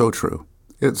 it's so true.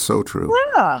 It's so true.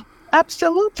 Yeah,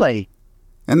 absolutely.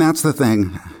 And that's the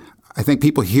thing. I think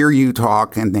people hear you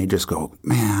talk and they just go,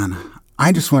 man,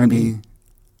 I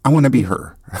want to be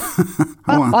her.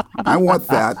 I want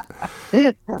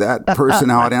that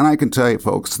personality. And I can tell you,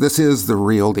 folks, this is the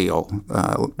real deal.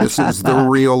 This is the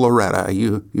real Loretta.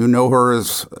 You know her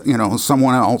as,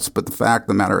 someone else, but the fact of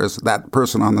the matter is that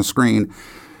person on the screen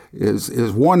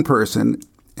is one person.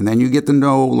 And then you get to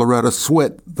know Loretta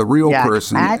Swit, the real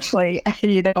person. Actually,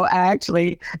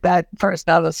 that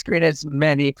person on the screen is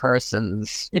many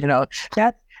persons.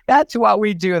 That's what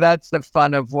we do. That's the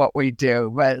fun of what we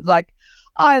do. But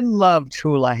I loved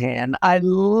Houlihan. I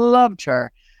loved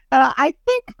her. And I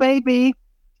think maybe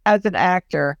as an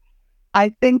actor,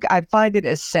 I find it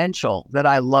essential that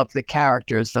I love the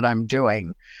characters that I'm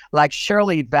doing. Like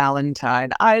Shirley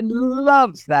Valentine. I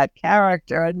loved that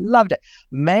character. I loved it.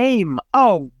 Mame.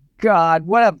 Oh, God,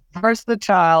 what a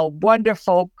versatile,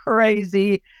 wonderful,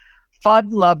 crazy,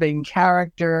 fun-loving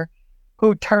character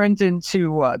who turns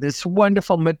into this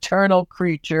wonderful maternal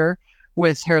creature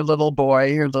with her little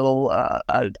boy, her little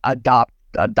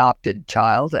adopted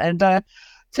child. And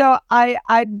so I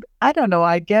don't know,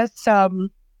 I guess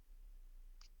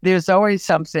there's always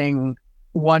something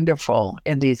wonderful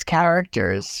in these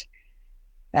characters.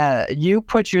 You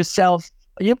put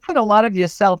a lot of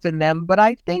yourself in them, but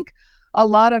I think a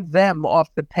lot of them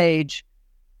off the page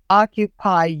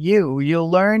occupy you. You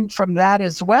learn from that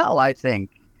as well, I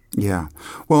think. Yeah.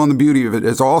 Well, and the beauty of it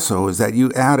is that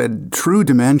you added true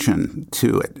dimension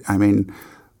to it. I mean,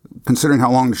 considering how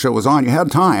long the show was on, you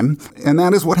had time, and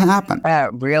that is what happened.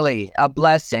 Really, a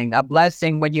blessing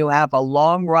when you have a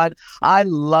long run. I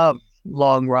love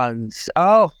long runs.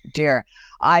 Oh, dear.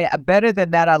 Better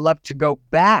than that, I love to go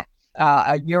back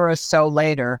a year or so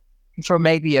later for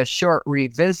maybe a short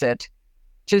revisit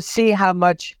to see how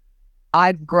much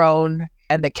I've grown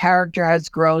and the character has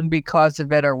grown because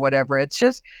of it or whatever.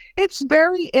 It's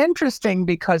very interesting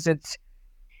because it's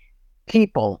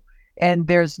people and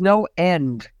there's no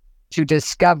end to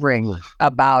discovering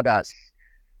about us.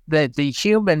 The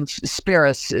human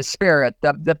spirit,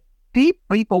 the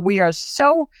people, we are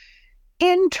so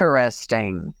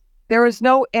interesting. There is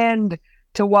no end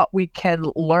to what we can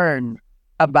learn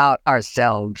about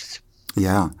ourselves.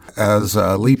 Yeah. As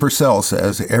Lee Purcell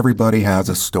says, everybody has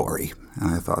a story.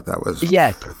 And I thought that was...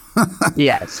 Yes.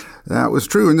 Yes. That was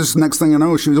true. And this next thing I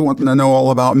know, she was wanting to know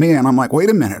all about me. And I'm like, wait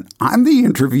a minute. I'm the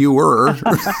interviewer.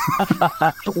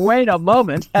 Wait a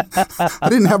moment. I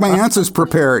didn't have my answers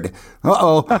prepared.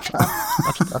 Uh-oh.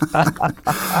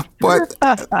 But,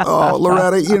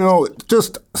 Loretta,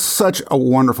 just such a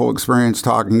wonderful experience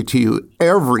talking to you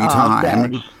every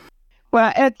time. Okay.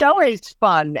 Well, it's always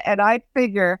fun. And I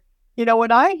figure,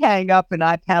 when I hang up and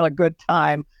I've had a good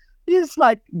time, it's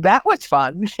like, that was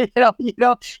fun. You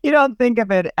don't think of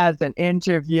it as an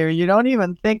interview. You don't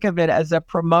even think of it as a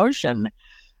promotion.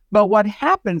 But what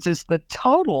happens is the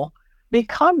total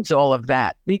becomes all of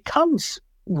that, becomes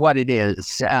what it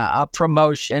is, a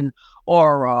promotion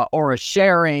or a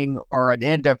sharing or an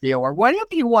interview or whatever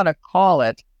you want to call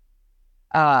it.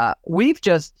 We've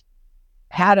just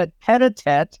had a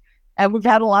tete-a-tete and we've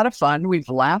had a lot of fun. We've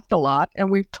laughed a lot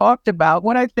and we've talked about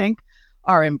what I think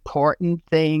are important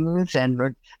things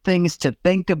and things to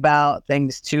think about,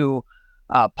 things to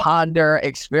ponder,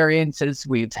 experiences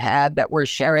we've had that we're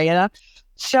sharing.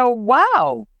 So,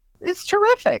 wow, it's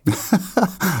terrific.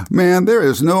 Man, there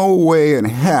is no way in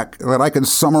heck that I can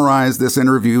summarize this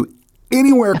interview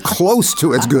anywhere close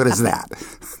to as good as that.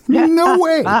 No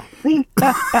way.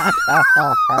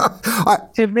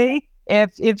 To me,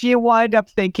 if you wind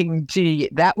up thinking, gee,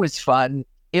 that was fun,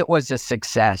 it was a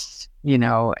success.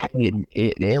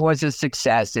 It was a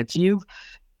success. If you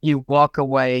walk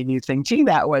away and you think, gee,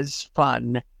 that was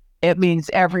fun, it means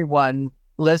everyone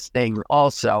listening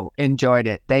also enjoyed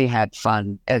it. They had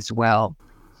fun as well.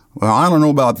 Well, I don't know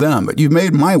about them, but you've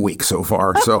made my week so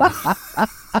far. So,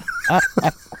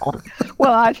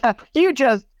 well, you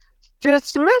just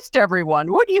missed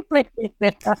everyone. What do you mean?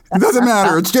 It doesn't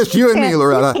matter. It's just you and me,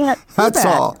 Loretta. That's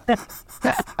all.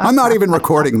 I'm not even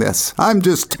recording this. I'm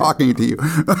just talking to you.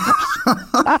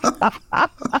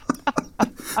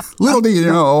 Little do you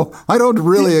know, I don't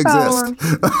really exist.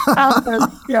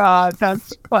 Oh, God,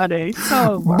 that's funny.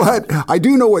 Oh, but I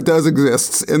do know what does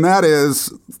exist, and that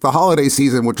is the holiday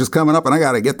season, which is coming up. And I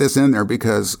got to get this in there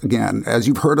because, again, as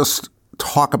you've heard us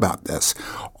talk about this,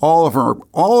 all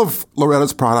of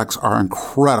Loretta's products are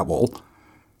incredible.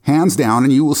 Hands down,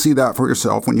 and you will see that for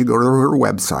yourself when you go to her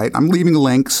website. I'm leaving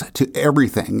links to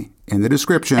everything in the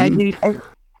description. And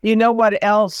you know what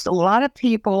else? A lot of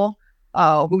people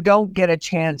who don't get a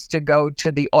chance to go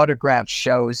to the autograph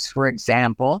shows, for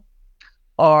example,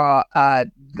 or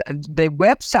the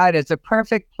website is a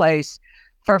perfect place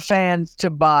for fans to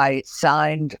buy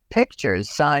signed pictures,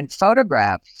 signed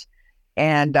photographs,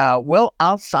 and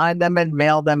I'll sign them and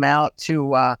mail them out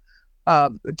to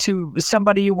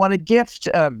somebody you want to gift.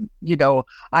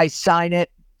 I sign it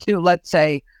to, let's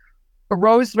say,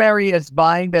 Rosemary is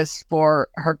buying this for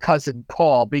her cousin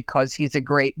Paul because he's a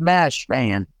great MASH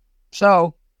fan.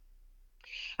 So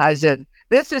I said,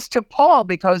 this is to Paul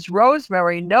because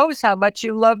Rosemary knows how much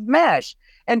you love MASH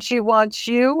and she wants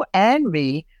you and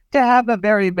me to have a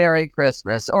very Merry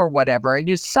Christmas or whatever. And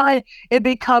you sign, it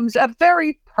becomes a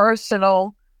very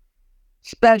personal,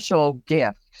 special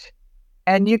gift.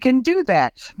 And you can do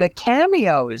that. The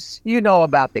cameos, you know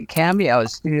about the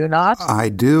cameos, do you not? I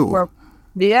do.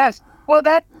 Yes. Well,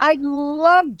 I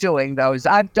love doing those.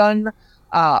 I've done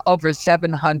over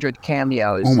 700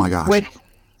 cameos. Oh, my gosh.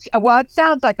 Well, it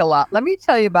sounds like a lot. Let me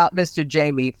tell you about Mr.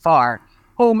 Jamie Farr,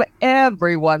 whom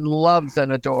everyone loves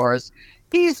and adores.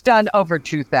 He's done over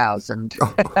 2,000.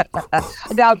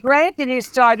 Now, granted, he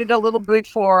started a little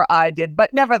before I did,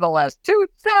 but nevertheless,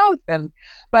 2,000.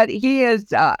 But he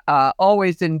is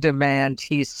always in demand.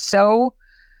 He's so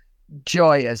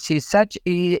joyous. He's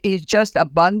just a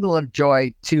bundle of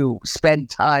joy to spend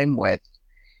time with.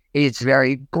 He's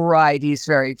very bright. He's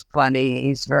very funny.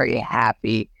 He's very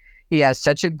happy. He has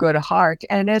such a good heart,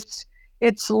 and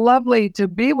it's lovely to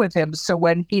be with him. So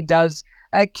when he does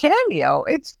a cameo,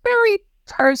 it's very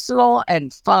personal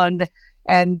and fun,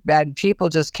 and people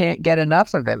just can't get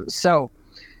enough of him. So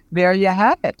there you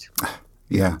have it.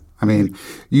 Yeah. I mean,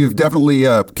 you've definitely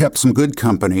kept some good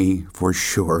company for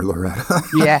sure, Loretta.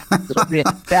 Yeah,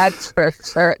 that's for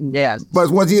certain, yes.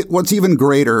 But what's even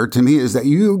greater to me is that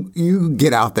you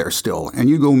get out there still and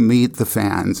you go meet the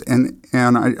fans. And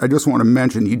I just want to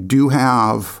mention, you do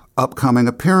have upcoming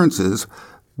appearances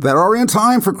that are in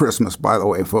time for Christmas, by the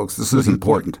way, folks. This is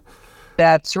important.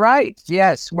 That's right.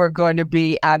 Yes, we're going to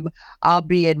be. I'll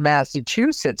be in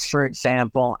Massachusetts, for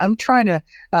example. I'm trying to.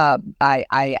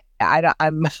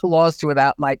 I'm lost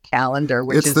without my calendar.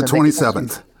 Which it's the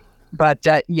 27th. But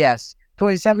yes,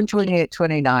 27, 28,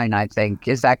 29, I think.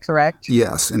 Is that correct?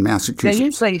 Yes, in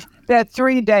Massachusetts. They're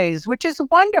 3 days, which is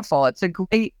wonderful. It's a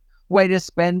great way to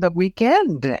spend the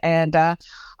weekend, and I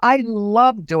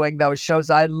love doing those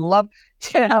shows. I love,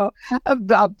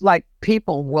 like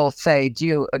people will say,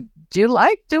 do you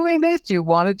like doing this? Do you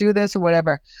want to do this or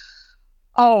whatever?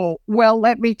 Oh, well,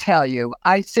 let me tell you,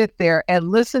 I sit there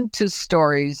and listen to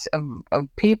stories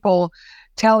of people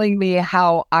telling me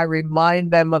how I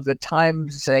remind them of the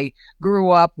times they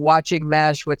grew up watching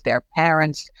MASH with their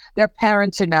parents. Their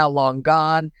parents are now long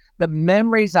gone. The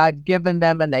memories I've given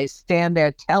them, and they stand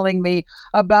there telling me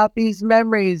about these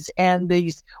memories and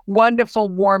these wonderful,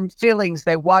 warm feelings.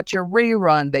 They watch a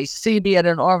rerun. They see me at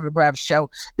an autograph show.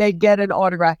 They get an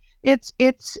autograph. It's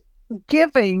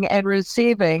giving and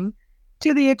receiving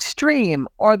to the extreme,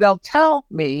 or they'll tell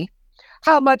me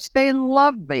how much they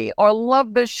love me or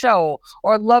love the show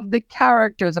or love the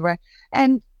characters.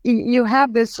 And you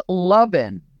have this love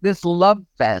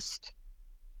fest.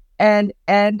 And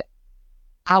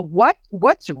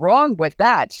what's wrong with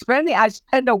that? I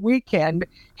spend a weekend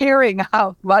hearing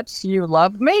how much you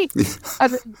love me. Is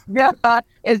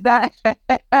that,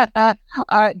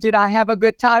 did I have a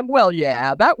good time? Well,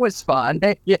 yeah, that was fun,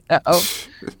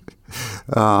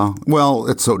 Well,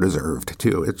 it's so deserved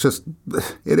too.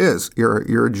 It is.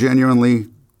 You're a genuinely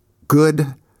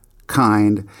good,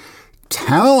 kind,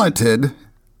 talented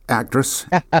actress,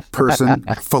 person,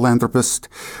 philanthropist,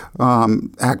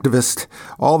 activist,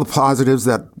 all the positives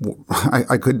that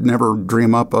I could never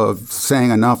dream up of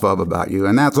saying enough of about you.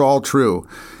 And that's all true.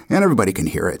 And everybody can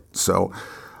hear it. So,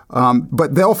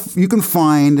 but you can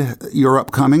find your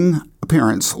upcoming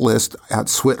appearance list at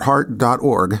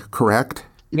switheart.org, correct?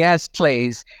 Yes,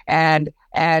 please. And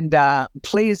And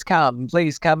please come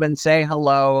and say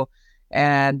hello.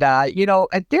 And,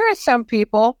 there are some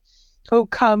people who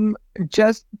come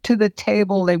just to the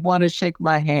table. They want to shake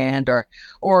my hand,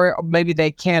 or maybe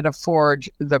they can't afford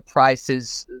the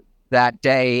prices that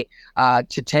day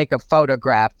to take a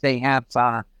photograph. They have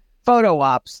photo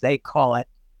ops, they call it.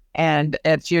 And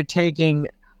if you're taking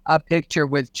a picture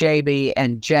with Jamie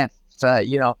and Jeff, then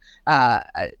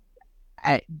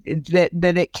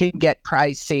it can get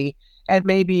pricey. And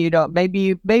maybe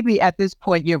maybe at this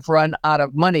point you've run out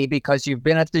of money because you've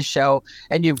been at the show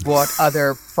and you've bought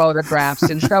other photographs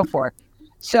and so forth.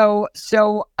 So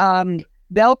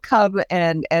they'll come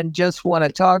and just want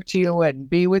to talk to you and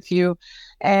be with you.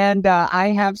 And I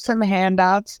have some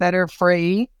handouts that are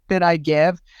free that I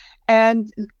give,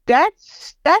 and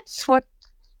that's what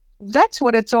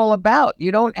it's all about.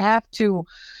 You don't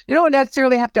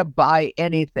necessarily have to buy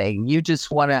anything. You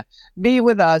just want to be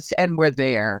with us, and we're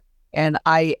there. And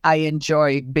I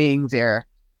enjoy being there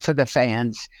for the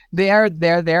fans. They're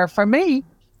there for me.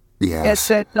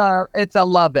 Yes. It's a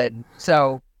loving.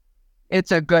 So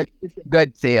it's a good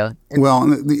deal.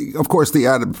 Well, of course, the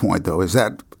added point though is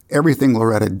that everything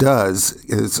Loretta does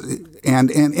is,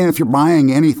 and if you're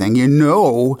buying anything,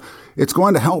 it's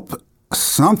going to help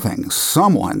something,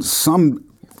 someone, some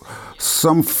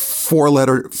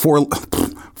four-letter word,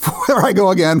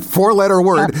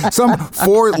 some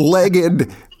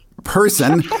four-legged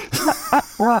person.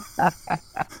 Well,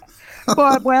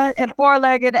 and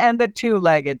four-legged and the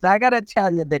two-legged. I got to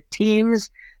tell you, the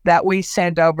teams that we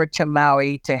sent over to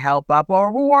Maui to help up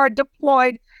or who are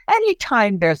deployed,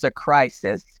 anytime there's a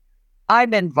crisis,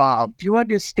 I'm involved. You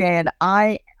understand?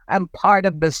 I am part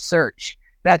of the search.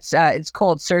 That's it's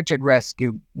called Search and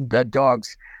Rescue, the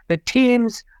dogs. The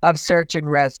teams of Search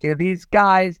and Rescue, these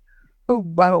guys who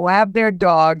have their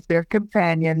dogs, their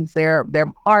companions, their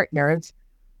partners,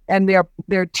 and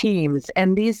their teams.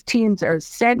 And these teams are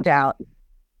sent out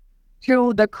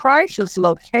to the crisis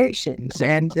locations.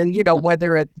 And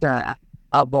whether it's a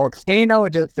volcano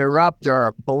just erupt or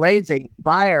a blazing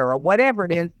fire or whatever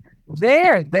it is,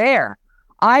 they're there.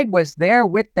 I was there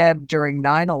with them during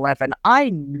 9/11. I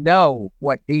know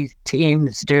what these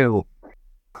teams do.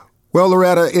 Well,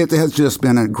 Loretta, it has just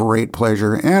been a great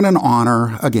pleasure and an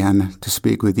honor, again, to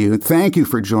speak with you. Thank you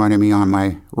for joining me on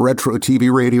my Retro TV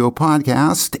Radio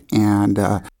podcast. And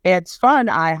it's fun.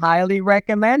 I highly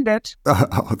recommend it.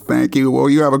 Thank you. Well,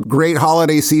 you have a great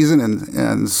holiday season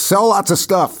and sell lots of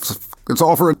stuff. It's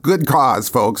all for a good cause,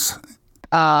 folks.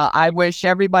 I wish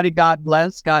everybody God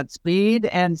bless, Godspeed,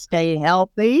 and stay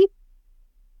healthy.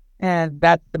 And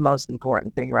that's the most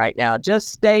important thing right now. Just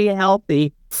stay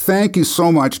healthy. Thank you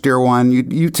so much, dear one.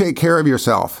 You take care of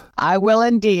yourself. I will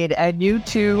indeed. And you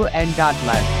too. And God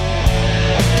bless.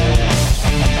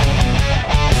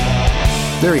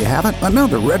 There you have it.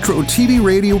 Another Retro TV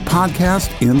Radio podcast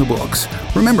in the books.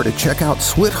 Remember to check out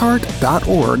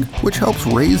switheart.org, which helps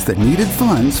raise the needed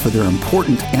funds for their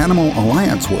important Animal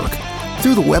Alliance work.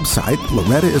 Through the website,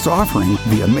 Loretta is offering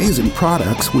the amazing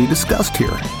products we discussed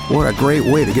here. What a great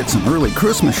way to get some early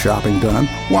Christmas shopping done,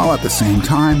 while at the same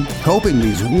time helping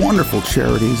these wonderful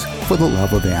charities for the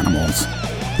love of animals.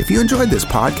 If you enjoyed this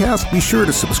podcast, be sure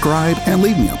to subscribe and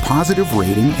leave me a positive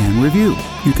rating and review.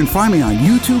 You can find me on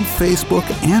YouTube, Facebook,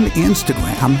 and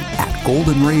Instagram at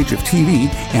Golden Rage of TV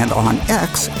and on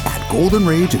X at Golden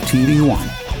Rage of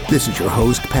TV1. This is your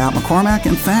host, Pat McCormack,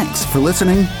 and thanks for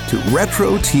listening to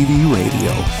Retro TV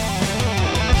Radio.